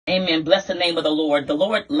Amen. Bless the name of the Lord. The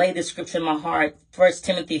Lord laid this scripture in my heart. 1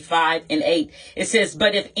 Timothy 5:8. It says,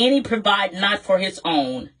 but if any provide not for his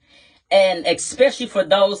own, and especially for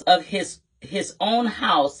those of his own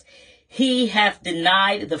house, he hath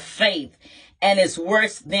denied the faith and is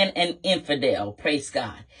worse than an infidel. Praise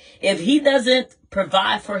God. If he doesn't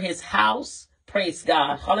provide for his house, praise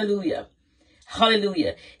God. Hallelujah.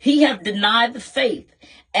 Hallelujah. He have denied the faith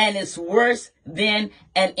and is worse than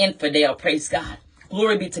an infidel. Praise God.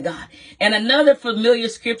 Glory be to God. And another familiar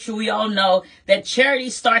scripture we all know, that charity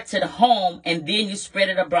starts at home and then you spread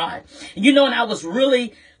it abroad. You know, and I was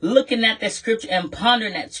really looking at that scripture and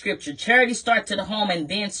pondering that scripture. Charity starts at home and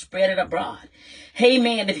then spread it abroad. Hey,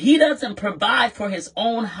 man, if he doesn't provide for his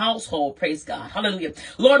own household, praise God. Hallelujah.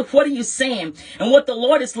 Lord, what are you saying? And what the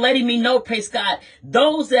Lord is letting me know, praise God,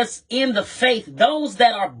 those that's in the faith, those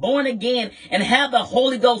that are born again and have the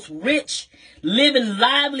Holy Ghost rich, living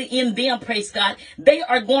lively in them, praise God, they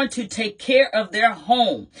are going to take care of their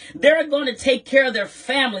home. They're going to take care of their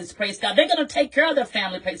families, praise God. They're going to take care of their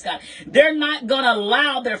family, praise God. They're not going to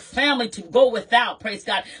allow their family to go without, praise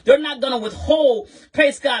God. They're not going to withhold,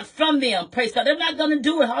 praise God, from them, praise God. They're not going to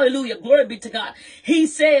do it, hallelujah. Glory be to God. He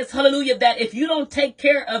says, hallelujah, that if you don't take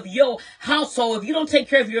care of your household, if you don't take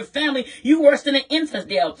care of your family, you're worse than an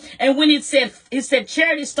infidel. And when it said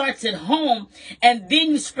charity starts at home and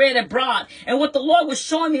then you spread abroad. And what the Lord was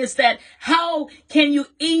showing me is that how can you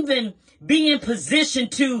even be in position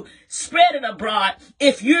to spread it abroad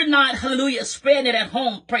if you're not, hallelujah, spreading it at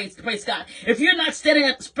home, praise God. If you're not spreading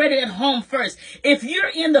it at home first, if you're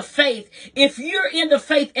in the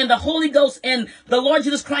faith and the Holy Ghost and the Lord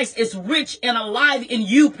Jesus Christ is rich and alive in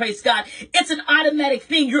you, praise God, it's an automatic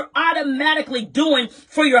thing. You're automatically doing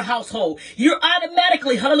for your household. You're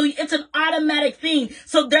automatically, hallelujah, it's an automatic thing.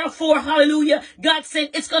 So therefore, hallelujah, God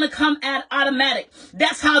said it's going to come at automatic.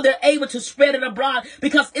 That's how they're able to spread it abroad,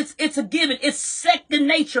 because it's a given. It's second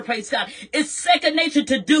nature, praise God. It's second nature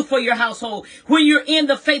to do for your household. When you're in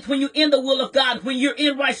the faith, when you're in the will of God, when you're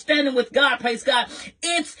in right standing with God, praise God,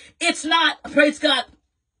 it's not, praise God,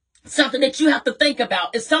 something that you have to think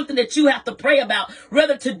about. It's something that you have to pray about,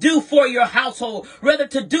 rather to do for your household, rather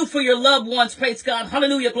to do for your loved ones, praise God.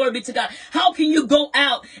 Hallelujah, glory be to God. How can you go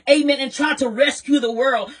out, amen, and try to rescue the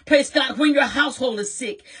world, praise God, when your household is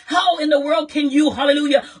sick? How in the world can you,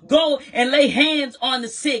 hallelujah, go and lay hands on the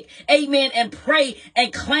sick, amen, and pray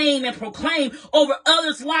and claim and proclaim over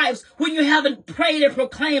others' lives when you haven't prayed and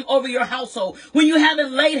proclaimed over your household, when you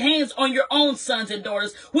haven't laid hands on your own sons and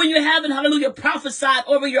daughters, when you haven't, hallelujah, prophesied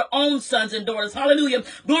over your own sons and daughters? Hallelujah.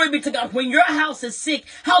 Glory be to God. When your house is sick,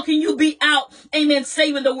 how can you be out, amen,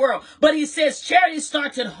 saving the world? But he says charity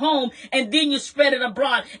starts at home and then you spread it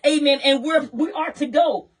abroad. Amen. And we are to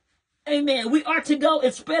go. Amen. We are to go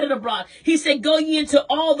and spread it abroad. He said, go ye into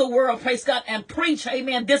all the world, praise God, and preach,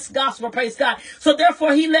 amen, this gospel, praise God. So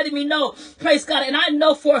therefore, he letting me know, praise God, and I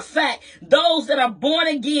know for a fact, those that are born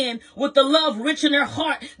again with the love rich in their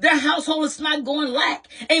heart, their household is not going lack.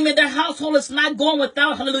 Amen. Their household is not going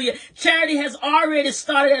without, hallelujah. Charity has already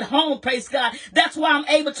started at home, praise God. That's why I'm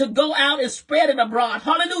able to go out and spread it abroad.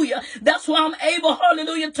 Hallelujah. That's why I'm able,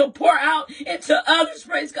 hallelujah, to pour out into others,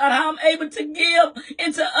 praise God. How I'm able to give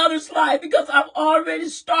into others' life, because I've already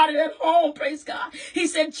started at home, praise God. He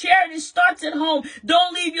said charity starts at home.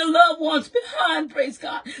 Don't leave your loved ones behind, praise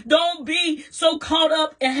God. Don't be so caught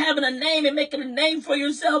up in having a name and making a name for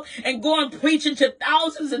yourself and going preaching to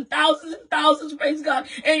thousands and thousands and thousands, praise God,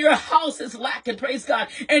 and your house is lacking, praise God,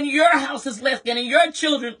 and your house is lacking, and your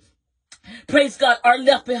children, praise God, are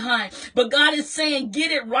left behind. But God is saying,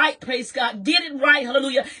 get it right, praise God. Get it right,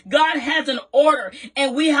 hallelujah. God has an order,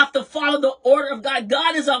 and we have to follow the order of God.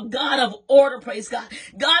 God is a God of order, praise God.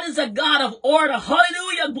 God is a God of order.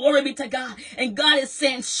 Hallelujah, glory be to God. And God is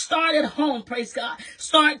saying, start at home, praise God.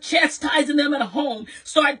 Start chastising them at home.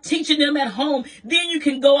 Start teaching them at home. Then you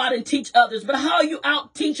can go out and teach others. But how are you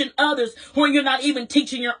out teaching others when you're not even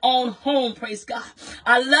teaching your own home, praise God?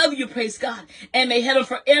 I love you, praise God. And may heaven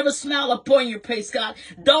forever smile upon you, praise God.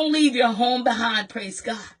 Don't leave your home behind, praise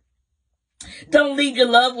God. Don't leave your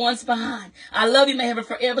loved ones behind. I love you. May heaven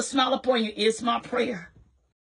forever smile upon you. It's my prayer.